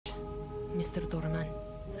Mr. Dorman.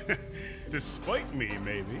 Despite me,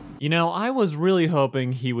 maybe. You know, I was really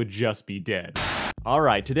hoping he would just be dead.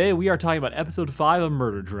 Alright, today we are talking about episode 5 of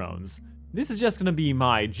Murder Drones. This is just gonna be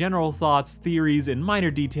my general thoughts, theories, and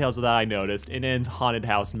minor details that I noticed in N's haunted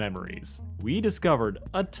house memories. We discovered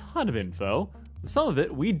a ton of info. Some of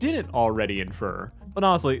it we didn't already infer. But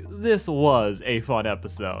honestly, this was a fun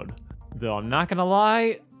episode. Though I'm not gonna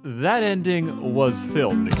lie, that ending was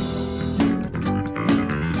filthy.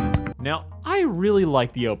 Now, I really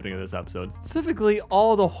like the opening of this episode, specifically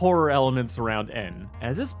all the horror elements around N,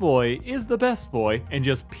 as this boy is the best boy and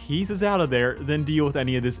just pieces out of there than deal with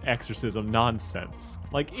any of this exorcism nonsense.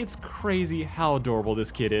 Like, it's crazy how adorable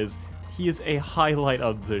this kid is. He is a highlight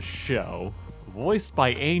of the show. Voiced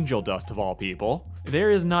by Angel Dust of all people.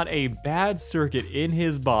 There is not a bad circuit in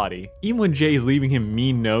his body. Even when Jay's leaving him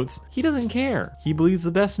mean notes, he doesn't care. He believes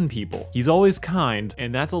the best in people. He's always kind,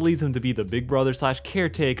 and that's what leads him to be the big brother /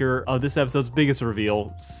 caretaker of this episode's biggest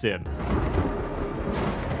reveal, Sin.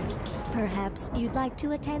 Perhaps you'd like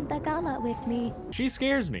to attend the gala with me. She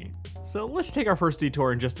scares me. So let's take our first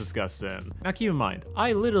detour and just discuss Sin. Now keep in mind,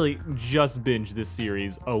 I literally just binged this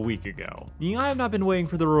series a week ago. Meaning I have not been waiting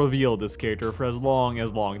for the reveal of this character for as long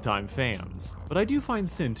as longtime fans. But I do find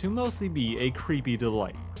Sin to mostly be a creepy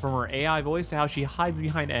delight. From her AI voice to how she hides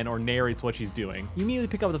behind N or narrates what she's doing, you immediately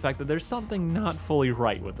pick up the fact that there's something not fully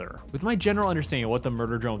right with her. With my general understanding of what the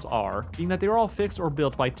murder drones are, being that they were all fixed or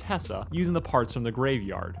built by Tessa using the parts from the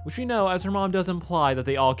graveyard, which we know as her mom does imply that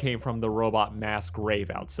they all came from the robot mass grave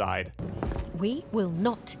outside. We will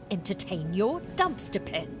not entertain your dumpster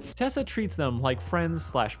pets. Tessa treats them like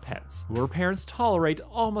friends / pets, who her parents tolerate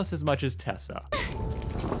almost as much as Tessa.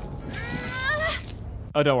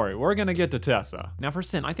 Oh, don't worry, we're gonna get to Tessa. Now for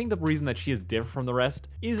Sin, I think the reason that she is different from the rest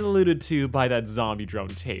is alluded to by that zombie drone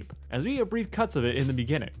tape, as we get brief cuts of it in the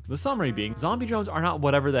beginning. The summary being, zombie drones are not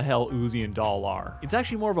whatever the hell Uzi and Doll are. It's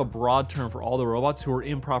actually more of a broad term for all the robots who are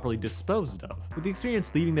improperly disposed of, with the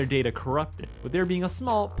experience leaving their data corrupted, with there being a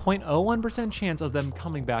small 0.01% chance of them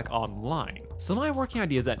coming back online. So my working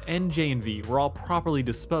idea is that N, J, and V were all properly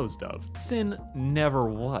disposed of. Sin never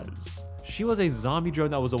was. She was a zombie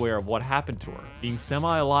drone that was aware of what happened to her, being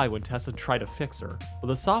semi-alive when Tessa tried to fix her, but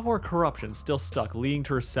the software corruption still stuck, leading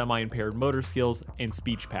to her semi-impaired motor skills and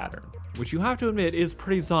speech pattern, which you have to admit is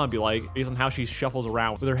pretty zombie-like based on how she shuffles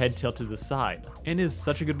around with her head tilted to the side. And is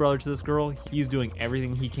such a good brother to this girl, he's doing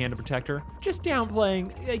everything he can to protect her, just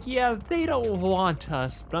downplaying, like, yeah, they don't want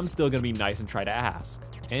us, but I'm still gonna be nice and try to ask.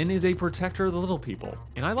 N is a protector of the little people,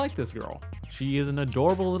 and I like this girl. She is an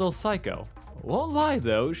adorable little psycho. Won't lie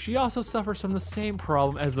though, she also suffers from the same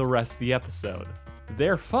problem as the rest of the episode.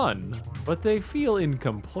 They're fun, but they feel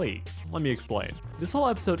incomplete. Let me explain. This whole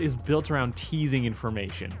episode is built around teasing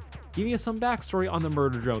information, giving us some backstory on the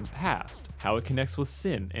murder drone's past, how it connects with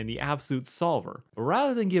Sin and the absolute solver. But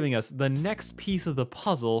rather than giving us the next piece of the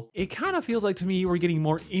puzzle, it kind of feels like to me we're getting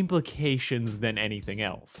more implications than anything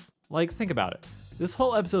else. Like, think about it. This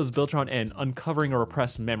whole episode is built around N uncovering a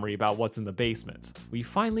repressed memory about what's in the basement. We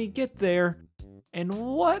finally get there, and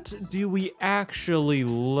what do we actually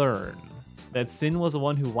learn? That Sin was the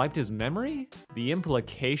one who wiped his memory? The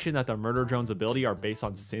implication that the murder drone's ability are based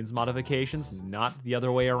on Sin's modifications, not the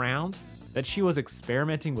other way around? That she was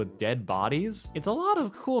experimenting with dead bodies? It's a lot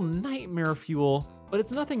of cool nightmare fuel, but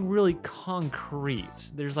it's nothing really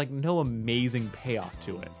concrete. There's like no amazing payoff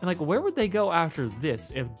to it. And like, where would they go after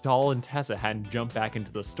this if Doll and Tessa hadn't jumped back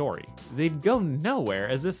into the story? They'd go nowhere,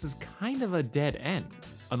 as this is kind of a dead end.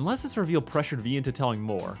 Unless this reveal pressured V into telling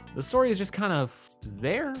more, the story is just kind of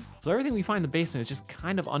there. So everything we find in the basement is just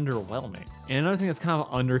kind of underwhelming. And another thing that's kind of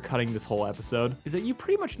undercutting this whole episode is that you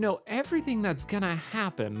pretty much know everything that's gonna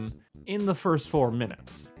happen in the first 4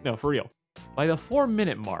 minutes. No, for real. By the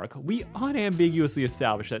 4-minute mark, we unambiguously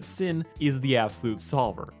establish that Sin is the absolute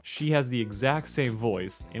solver. She has the exact same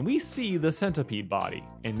voice, and we see the centipede body.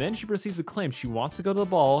 And then she proceeds to claim she wants to go to the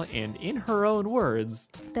ball, and in her own words,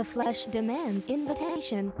 The flesh demands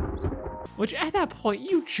invitation. Which at that point,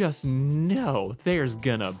 you just know there's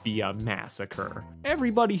gonna be a massacre.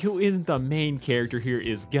 Everybody who isn't the main character here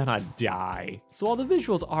is gonna die. So while the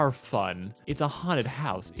visuals are fun, it's a haunted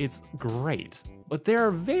house, it's great. But there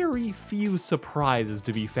are very few surprises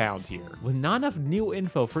to be found here, with not enough new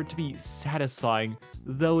info for it to be satisfying,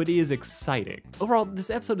 though it is exciting. Overall, this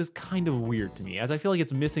episode is kind of weird to me, as I feel like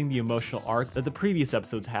it's missing the emotional arc that the previous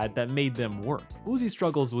episodes had that made them work. Uzi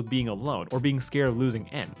struggles with being alone, or being scared of losing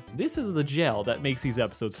N. This is the gel that makes these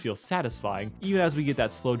episodes feel satisfying, even as we get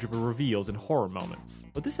that slow drip of reveals and horror moments.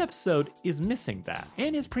 But this episode is missing that.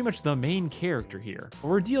 N is pretty much the main character here, but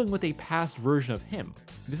we're dealing with a past version of him.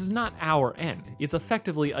 This is not our N. It's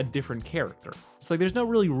effectively a different character. It's like there's no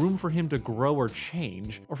really room for him to grow or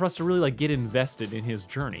change, or for us to really like get invested in his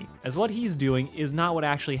journey, as what he's doing is not what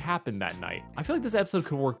actually happened that night. I feel like this episode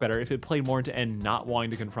could work better if it played more into En not wanting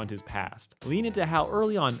to confront his past. Lean into how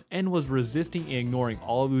early on En was resisting and ignoring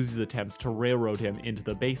all of Uzi's attempts to railroad him into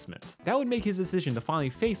the basement. That would make his decision to finally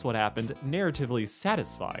face what happened narratively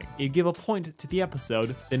satisfying. It'd give a point to the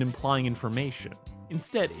episode than implying information.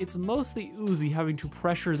 Instead, it's mostly Uzi having to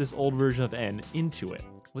pressure this old version of En into it,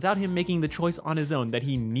 without him making the choice on his own that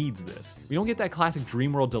he needs this. We don't get that classic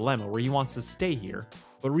dream world dilemma where he wants to stay here,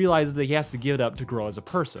 but realizes that he has to give it up to grow as a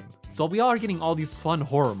person. So while we all are getting all these fun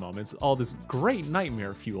horror moments, all this great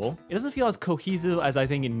nightmare fuel, it doesn't feel as cohesive as I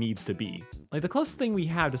think it needs to be. Like the closest thing we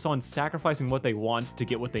have to someone sacrificing what they want to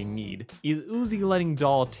get what they need is Uzi letting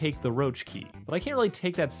Doll take the roach key. But I can't really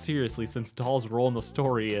take that seriously since Doll's role in the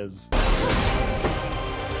story is...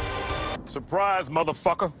 Surprise,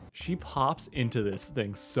 motherfucker! She pops into this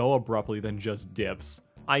thing so abruptly then just dips.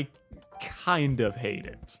 I kind of hate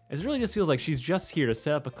it, as it really just feels like she's just here to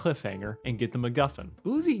set up a cliffhanger and get the MacGuffin.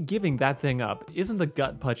 Uzi giving that thing up isn't the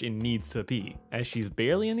gut punch it needs to be, as she's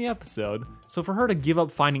barely in the episode, so for her to give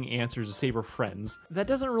up finding answers to save her friends, that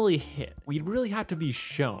doesn't really hit. We'd really have to be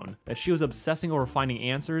shown that she was obsessing over finding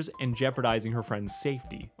answers and jeopardizing her friend's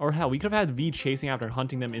safety. Or hell, we could have had V chasing after and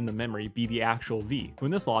hunting them in the memory be the actual V, who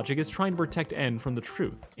in this logic is trying to protect En from the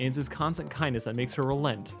truth, and it's his constant kindness that makes her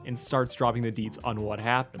relent and starts dropping the deets on what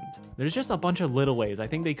happened. There's just a bunch of little ways I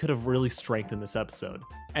think they could have really strengthened this episode.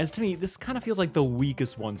 As to me, this kind of feels like the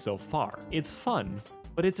weakest one so far. It's fun,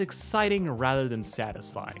 but it's exciting rather than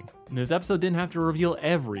satisfying. And this episode didn't have to reveal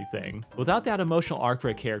everything. Without that emotional arc for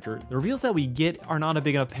a character, the reveals that we get are not a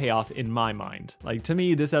big enough payoff in my mind. Like, to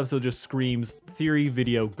me, this episode just screams theory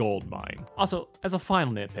video goldmine. Also, as a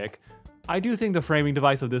final nitpick, I do think the framing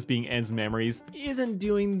device of this being En's memories isn't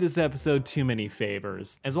doing this episode too many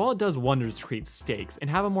favors. As while it does wonders to create stakes and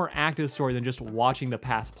have a more active story than just watching the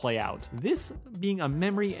past play out, this being a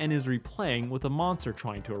memory En is replaying with a monster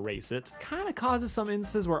trying to erase it kinda causes some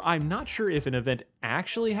instances where I'm not sure if an event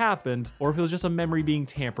actually happened or if it was just a memory being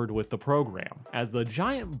tampered with the program, as the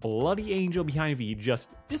giant bloody angel behind V just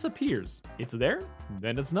disappears. It's there,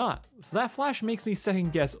 then it's not. So that flash makes me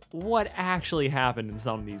second guess what actually happened in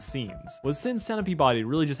some of these scenes. Was Sin's centipede body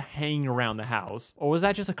really just hanging around the house, or was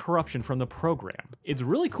that just a corruption from the program? It's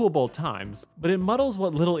really cool both times, but it muddles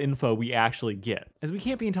what little info we actually get, as we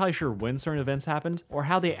can't be entirely sure when certain events happened or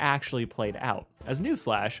how they actually played out. As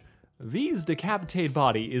newsflash, V's decapitated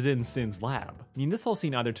body is in Sin's lab. I mean, this whole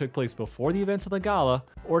scene either took place before the events of the gala,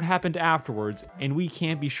 or it happened afterwards, and we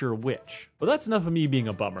can't be sure which. But that's enough of me being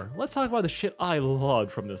a bummer. Let's talk about the shit I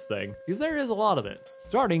loved from this thing, because there is a lot of it.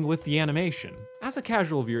 Starting with the animation. As a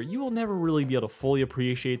casual viewer, you will never really be able to fully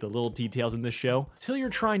appreciate the little details in this show till you're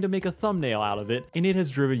trying to make a thumbnail out of it, and it has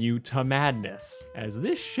driven you to madness. As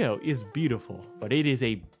this show is beautiful, but it is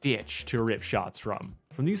a bitch to rip shots from.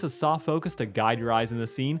 From the use of soft focus to guide your eyes in the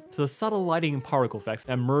scene, to the subtle lighting and particle effects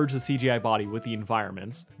that merge the CGI body with the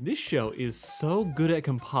environments, this show is so good at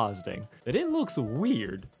compositing that it looks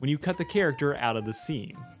weird when you cut the character out of the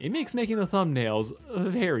scene. It makes making the thumbnails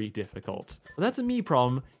very difficult. But that's a me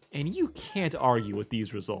problem, and you can't argue with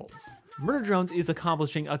these results. Murder Drones is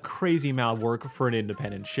accomplishing a crazy amount of work for an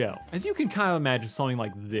independent show. As you can kind of imagine something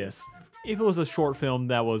like this, if it was a short film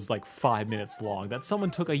that was like 5 minutes long that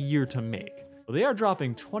someone took a year to make. Well, they are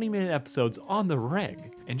dropping 20-minute episodes on the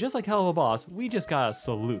reg, and just like Hell of a Boss, we just gotta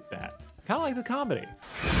salute that. Kinda like the comedy.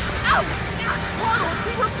 Ow! Portal,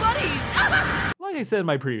 we were buddies! Like I said in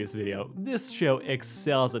my previous video, this show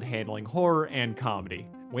excels at handling horror and comedy.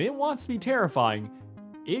 When it wants to be terrifying,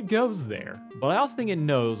 it goes there. But I also think it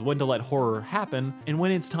knows when to let horror happen and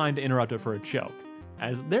when it's time to interrupt it for a joke,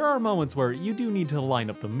 as there are moments where you do need to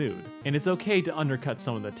line up the mood, and it's okay to undercut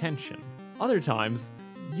some of the tension. Other times,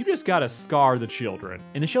 you just gotta scar the children,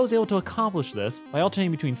 and the show is able to accomplish this by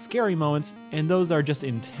alternating between scary moments and those that are just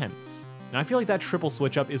intense. And I feel like that triple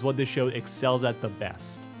switch up is what this show excels at the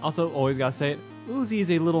best. Also, always gotta say it, Uzi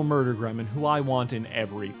is a little murder gremlin who I want in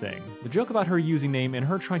everything. The joke about her using name and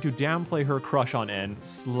her trying to downplay her crush on En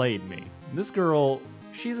slayed me. This girl,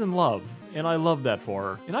 she's in love, and I love that for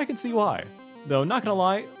her, and I can see why. Though, not gonna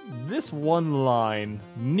lie, this one line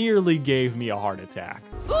nearly gave me a heart attack.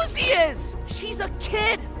 Uzi is! She's a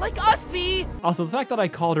kid, like us, V! Also, the fact that I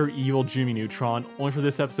called her evil Jimmy Neutron only for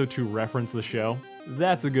this episode to reference the show,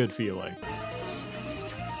 that's a good feeling.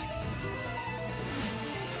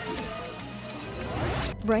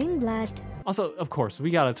 Brain blast. Also, of course, we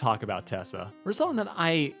gotta talk about Tessa. For someone that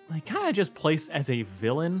I kinda just placed as a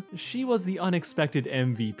villain, she was the unexpected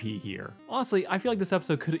MVP here. Honestly, I feel like this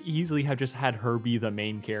episode could easily have just had her be the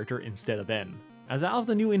main character instead of En. as out of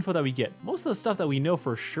the new info that we get, most of the stuff that we know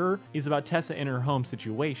for sure is about Tessa and her home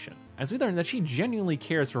situation, as we learn that she genuinely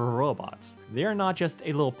cares for her robots. They are not just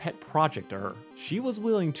a little pet project to her. She was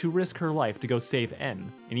willing to risk her life to go save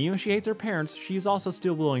N, and even if she hates her parents, she is also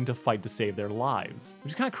still willing to fight to save their lives.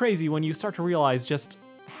 Which is kind of crazy when you start to realize just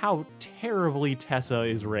how terribly Tessa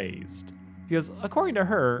is raised. Because according to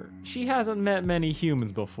her, she hasn't met many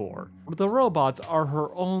humans before, but the robots are her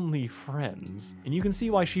only friends, and you can see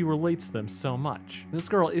why she relates to them so much. This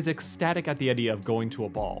girl is ecstatic at the idea of going to a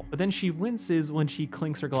ball, but then she winces when she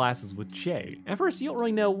clinks her glasses with Jay. At first, you don't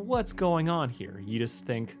really know what's going on here. You just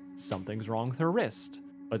think something's wrong with her wrist.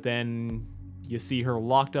 But then you see her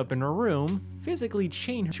locked up in her room, physically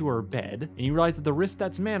chained to her bed, and you realize that the wrist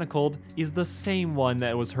that's manacled is the same one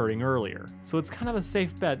that was hurting earlier. So it's kind of a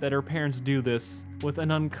safe bet that her parents do this with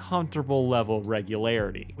an uncomfortable level of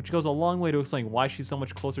regularity, which goes a long way to explain why she's so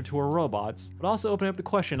much closer to her robots, but also open up the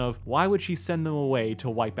question of why would she send them away to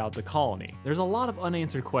wipe out the colony? There's a lot of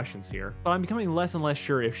unanswered questions here, but I'm becoming less and less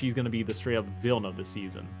sure if she's going to be the straight up villain of the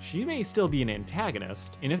season. She may still be an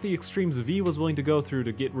antagonist, and if the extremes V was willing to go through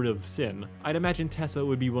to get rid of Sin, I'd imagine Tessa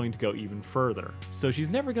would be willing to go even further. So she's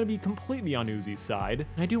never going to be completely on Uzi's side,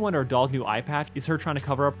 and I do wonder if Doll's new eye patch is her trying to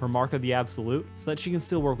cover up her mark of the absolute so that she can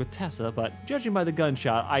still work with Tessa, but judging by the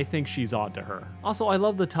gunshot, I think she's on to her. Also, I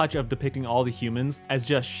love the touch of depicting all the humans as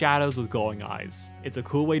just shadows with glowing eyes. It's a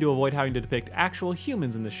cool way to avoid having to depict actual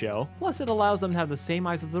humans in the show, plus it allows them to have the same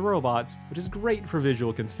eyes as the robots, which is great for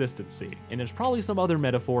visual consistency. And there's probably some other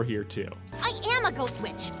metaphor here too. I am a ghost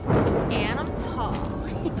witch, and I'm tall.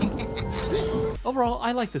 Overall,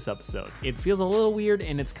 I like this episode. It feels a little weird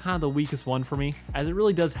and it's kind of the weakest one for me, as it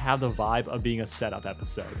really does have the vibe of being a setup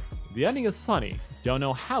episode. The ending is funny. Don't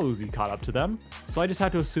know how Uzi caught up to them, so I just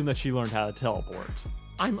have to assume that she learned how to teleport.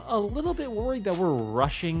 I'm a little bit worried that we're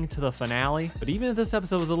rushing to the finale, but even if this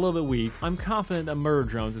episode was a little bit weak, I'm confident that Murder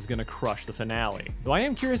Drones is gonna crush the finale. Though I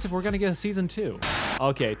am curious if we're gonna get a season 2.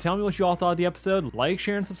 Okay, tell me what you all thought of the episode. Like,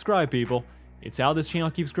 share, and subscribe, people. It's how this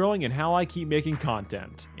channel keeps growing and how I keep making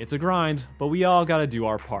content. It's a grind, but we all gotta do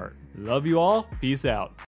our part. Love you all, peace out.